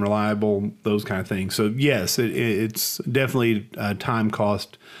valid and reliable, those kind of things. So yes, it's definitely a time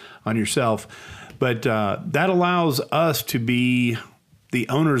cost on yourself, but that allows us to be the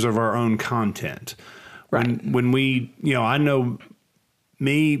owners of our own content. Right. When we, I know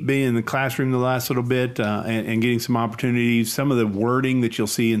me being in the classroom the last little bit and getting some opportunities, some of the wording that you'll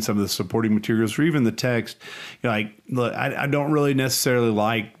see in some of the supporting materials or even the text, look, I don't really necessarily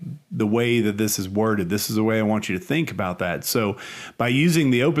like the way that this is worded. This is the way I want you to think about that. So by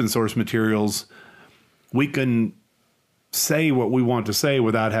using the open source materials, we can say what we want to say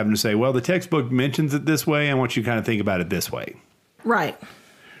without having to say, well, the textbook mentions it this way. I want you to kind of think about it this way. Right.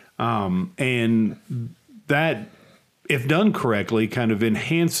 And that, if done correctly, kind of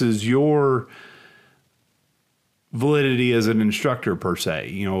enhances your validity as an instructor per se.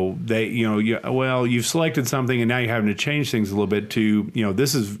 You've selected something and now you're having to change things a little bit to,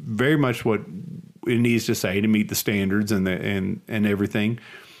 this is very much what it needs to say to meet the standards and everything.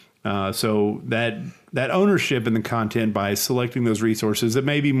 So that ownership in the content by selecting those resources that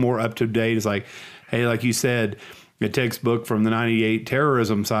may be more up to date is like, hey, like you said, a textbook from the 98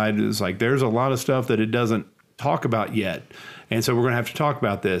 terrorism side is like, there's a lot of stuff that it doesn't talk about yet. And so we're going to have to talk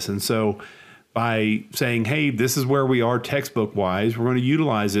about this. And so by saying, hey, this is where we are textbook wise, we're going to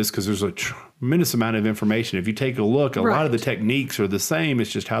utilize this because there's a tremendous amount of information. If you take a look, a lot of the techniques are the same.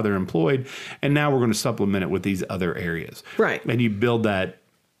 It's just how they're employed. And now we're going to supplement it with these other areas. Right. And you build that.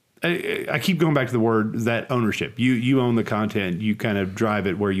 I keep going back to the word, that ownership. You own the content. You kind of drive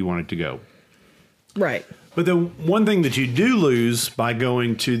it where you want it to go. Right. But the one thing that you do lose by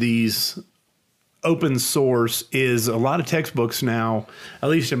going to these open source is a lot of textbooks now, at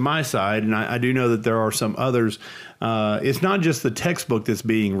least in my side, and I do know that there are some others. It's not just the textbook that's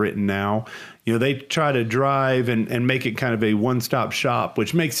being written now. They try to drive and make it kind of a one-stop shop,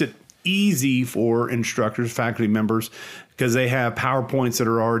 which makes it easy for instructors, faculty members, because they have PowerPoints that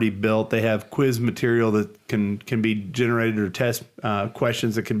are already built. They have quiz material that can be generated, or test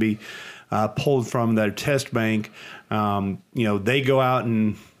questions that can be pulled from their test bank. They go out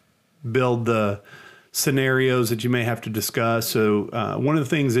and build the scenarios that you may have to discuss. So one of the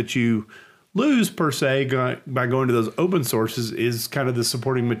things that you lose per se by going to those open sources is kind of the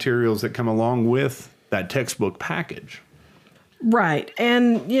supporting materials that come along with that textbook package. Right.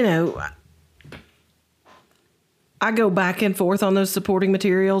 And, I go back and forth on those supporting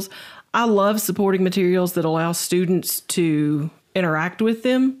materials. I love supporting materials that allow students to interact with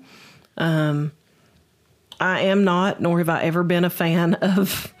them. I am not, nor have I ever been a fan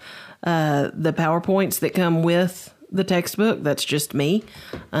of the PowerPoints that come with the textbook. That's just me.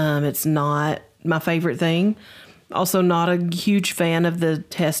 It's not my favorite thing. Also not a huge fan of the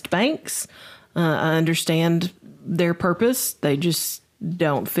test banks. I understand their purpose. They just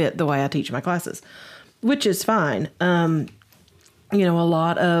don't fit the way I teach my classes, which is fine. A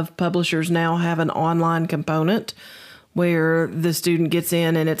lot of publishers now have an online component where the student gets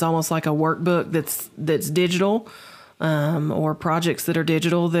in and it's almost like a workbook that's digital, or projects that are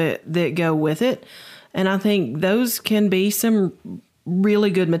digital that go with it. And I think those can be some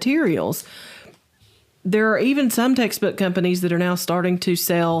really good materials. There are even some textbook companies that are now starting to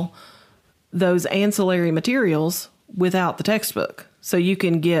sell those ancillary materials without the textbook. So you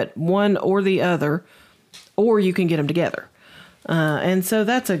can get one or the other, or you can get them together. And so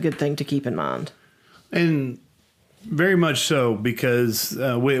that's a good thing to keep in mind. And very much so, because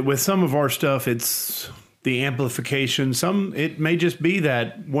with some of our stuff, it's the amplification. It may just be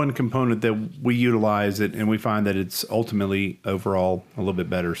that one component that we utilize it, and we find that it's ultimately overall a little bit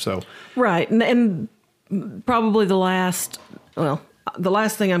better. So right, and probably the last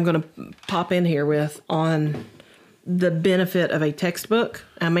thing I'm going to pop in here with on the benefit of a textbook.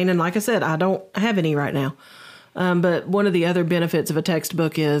 I mean, and like I said, I don't have any right now. But one of the other benefits of a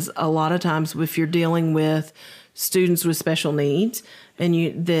textbook is a lot of times if you're dealing with students with special needs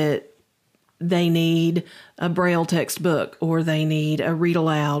and that they need a Braille textbook or they need a read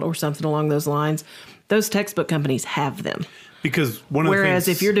aloud or something along those lines, those textbook companies have them. Because whereas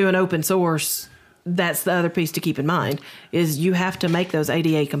if you're doing open source, that's the other piece to keep in mind is you have to make those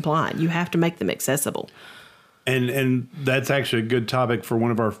ADA compliant. You have to make them accessible. And that's actually a good topic for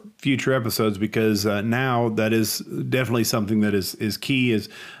one of our future episodes, because now that is definitely something that is key, is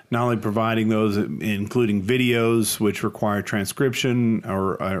not only providing those, including videos, which require transcription,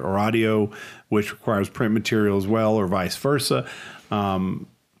 or audio, which requires print material as well, or vice versa.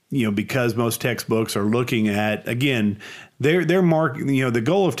 Because most textbooks are looking at, again, their the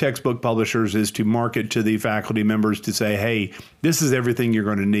goal of textbook publishers is to market to the faculty members to say, hey, this is everything you're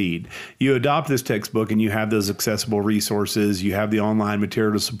going to need. You adopt this textbook and you have those accessible resources. You have the online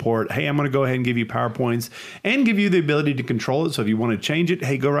material to support. Hey, I'm going to go ahead and give you PowerPoints and give you the ability to control it. So if you want to change it,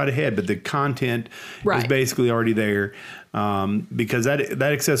 hey, go right ahead. But the content is basically already there. Because that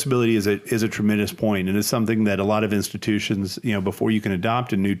accessibility is a tremendous point, and it's something that a lot of institutions, before you can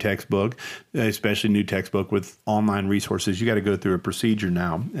adopt a new textbook, especially new textbook with online resources, you got to go through a procedure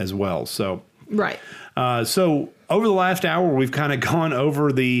now as well. So right. So over the last hour, we've kind of gone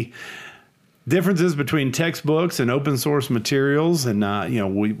over the differences between textbooks and open source materials, and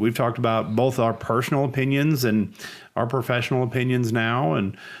we've talked about both our personal opinions and our professional opinions now,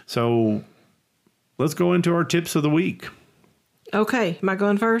 and so let's go into our tips of the week. Okay, am I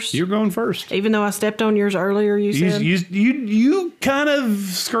going first? You're going first. Even though I stepped on yours earlier, you said? You kind of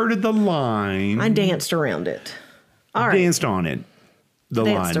skirted the line. I danced around it. All right. Danced on it.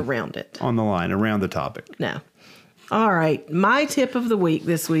 Danced around it. On the line, around the topic. No. All right. My tip of the week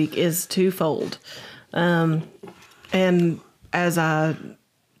this week is twofold. And as I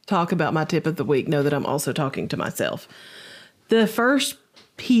talk about my tip of the week, know that I'm also talking to myself. The first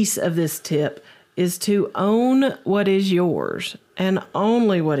piece of this tip is to own what is yours and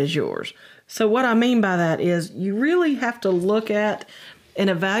only what is yours. So what I mean by that is you really have to look at and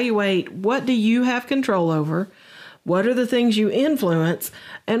evaluate, what do you have control over? What are the things you influence?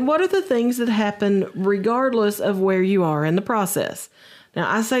 And what are the things that happen regardless of where you are in the process?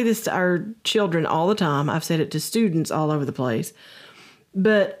 Now, I say this to our children all the time. I've said it to students all over the place.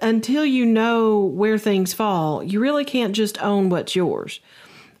 But until you know where things fall, you really can't just own what's yours.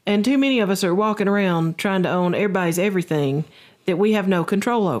 And too many of us are walking around trying to own everybody's everything that we have no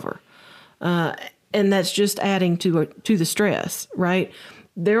control over. And that's just adding to the stress, right?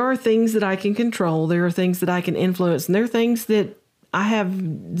 There are things that I can control. There are things that I can influence. And there are things that I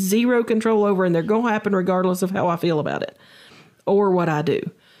have zero control over, and they're going to happen regardless of how I feel about it or what I do.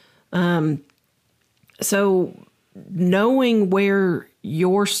 So knowing where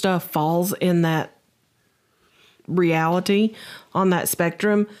your stuff falls in that reality on that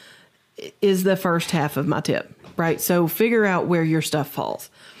spectrum is the first half of my tip, right? So figure out where your stuff falls.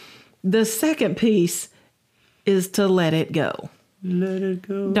 The second piece is to let it go. Let it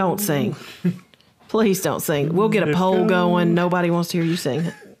go. Don't sing. Please don't sing. We'll get a poll going. Nobody wants to hear you sing.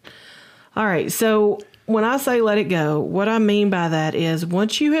 All right. So when I say let it go, what I mean by that is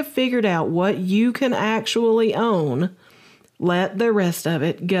once you have figured out what you can actually own, let the rest of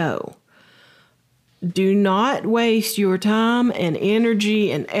it go. Do not waste your time and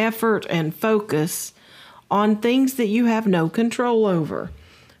energy and effort and focus on things that you have no control over,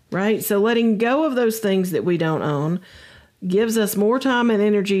 right? So letting go of those things that we don't own gives us more time and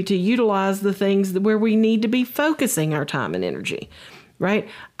energy to utilize the things where we need to be focusing our time and energy, right?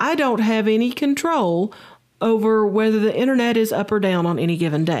 I don't have any control over whether the internet is up or down on any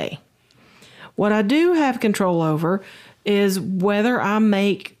given day. What I do have control over is whether I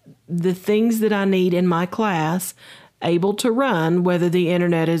make the things that I need in my class able to run, whether the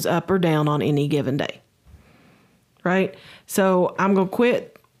internet is up or down on any given day. right? So I'm going to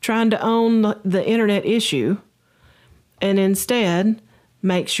quit trying to own the internet issue and instead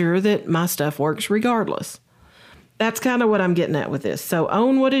make sure that my stuff works regardless. That's kind of what I'm getting at with this. So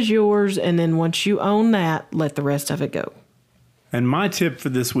own what is yours, and then once you own that, let the rest of it go. And my tip for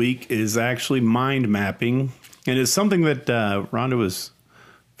this week is actually mind mapping. And it's something that Rhonda was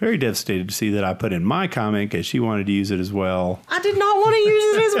very devastated to see that I put in my comment because she wanted to use it as well. I did not want to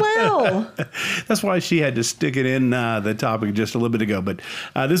use it as well. That's why she had to stick it in the topic just a little bit ago. But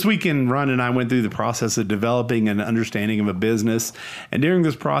this weekend, Rhonda and I went through the process of developing an understanding of a business. And during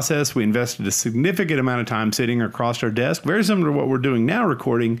this process, we invested a significant amount of time sitting across our desk, very similar to what we're doing now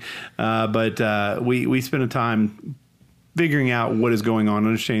recording. But we spent a time figuring out what is going on,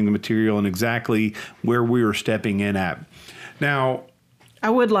 understanding the material, and exactly where we were stepping in at. Now, I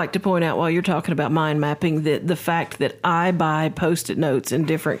would like to point out while you're talking about mind mapping that the fact that I buy Post-it notes in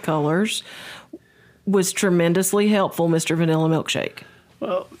different colors was tremendously helpful, Mr. Vanilla Milkshake.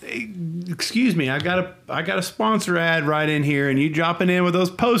 Well, excuse me, I got a sponsor ad right in here, and you dropping in with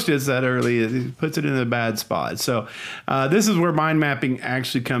those Post-its that early, it puts it in a bad spot. So this is where mind mapping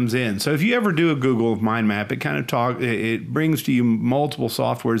actually comes in. So if you ever do a Google of mind map, it brings to you multiple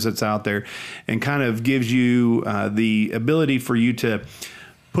softwares that's out there, and kind of gives you the ability for you to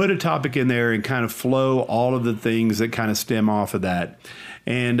put a topic in there and kind of flow all of the things that kind of stem off of that.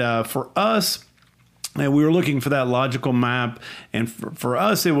 And for us, and we were looking for that logical map, and for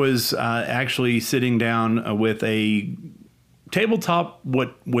us, it was actually sitting down with a tabletop, with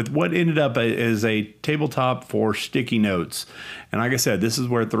what ended up as a tabletop for sticky notes. And like I said, this is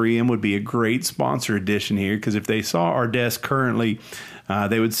where 3M would be a great sponsor addition here, because if they saw our desk currently,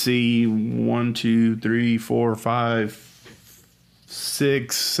 they would see 1, 2, 3, 4, 5,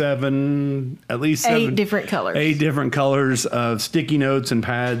 6, 7, at least 7, 8 different colors. 8 different colors of sticky notes and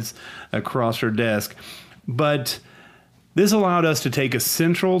pads across her desk. But this allowed us to take a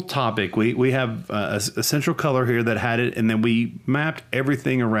central topic. We have a central color here that had it, and then we mapped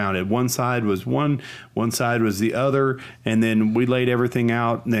everything around it. One side was one side was the other, and then we laid everything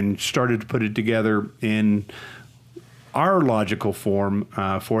out and then started to put it together in our logical form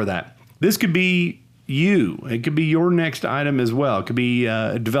for that. This could be it could be your next item as well. It could be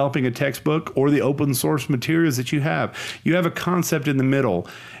developing a textbook or the open source materials that you have. You have a concept in the middle,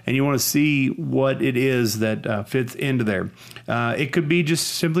 and you want to see what it is that fits into there. It could be just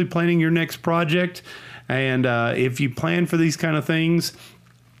simply planning your next project. And if you plan for these kind of things,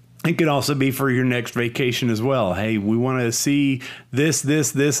 it could also be for your next vacation as well. Hey, we want to see this,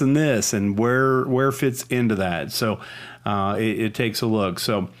 and this, and where fits into that. So it takes a look.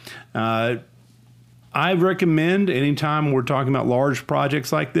 So I recommend anytime we're talking about large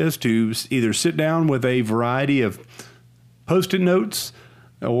projects like this to either sit down with a variety of Post-it notes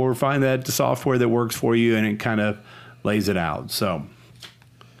or find that software that works for you and it kind of lays it out. So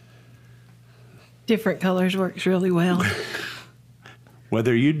different colors works really well.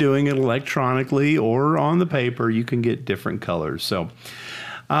 Whether you're doing it electronically or on the paper, you can get different colors. So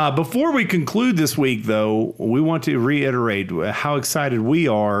before we conclude this week, though, we want to reiterate how excited we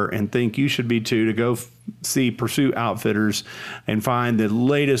are and think you should be too to go see Pursuit Outfitters and find the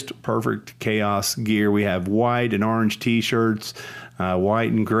latest Perfect Chaos gear. We have white and orange T-shirts,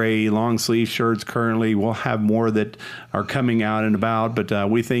 white and gray long sleeve shirts currently. We'll have more that are coming out and about, but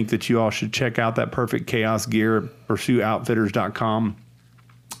we think that you all should check out that Perfect Chaos gear at pursuitoutfitters.com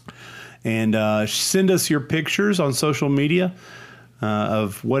and send us your pictures on social media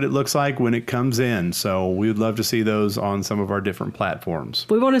of what it looks like when it comes in. So we would love to see those on some of our different platforms.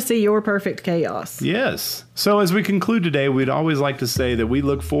 We want to see your perfect chaos. Yes. So as we conclude today, we'd always like to say that we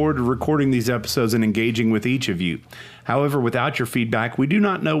look forward to recording these episodes and engaging with each of you. However, without your feedback, we do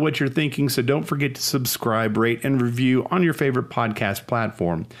not know what you're thinking, so don't forget to subscribe, rate, and review on your favorite podcast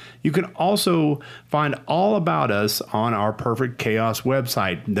platform. You can also find all about us on our Perfect Chaos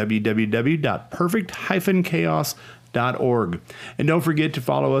website, www.perfect-chaos.org. And don't forget to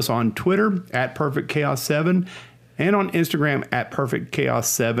follow us on Twitter at Perfect Chaos 7 and on Instagram at Perfect Chaos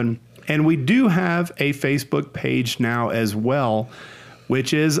 7. And we do have a Facebook page now as well,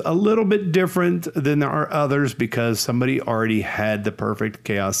 which is a little bit different than our others because somebody already had the Perfect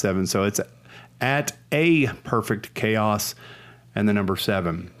Chaos 7. So it's at a Perfect Chaos and the number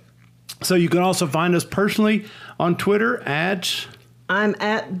 7. So you can also find us personally on Twitter I'm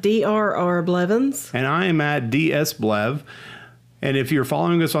at DRR Blevins. And I am at DS Blev. And if you're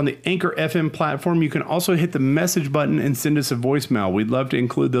following us on the Anchor FM platform, you can also hit the message button and send us a voicemail. We'd love to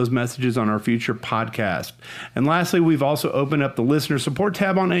include those messages on our future podcast. And lastly, we've also opened up the listener support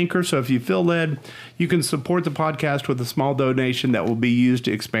tab on Anchor. So if you feel led, you can support the podcast with a small donation that will be used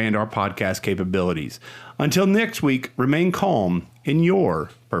to expand our podcast capabilities. Until next week, remain calm in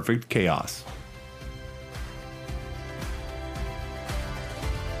your perfect chaos.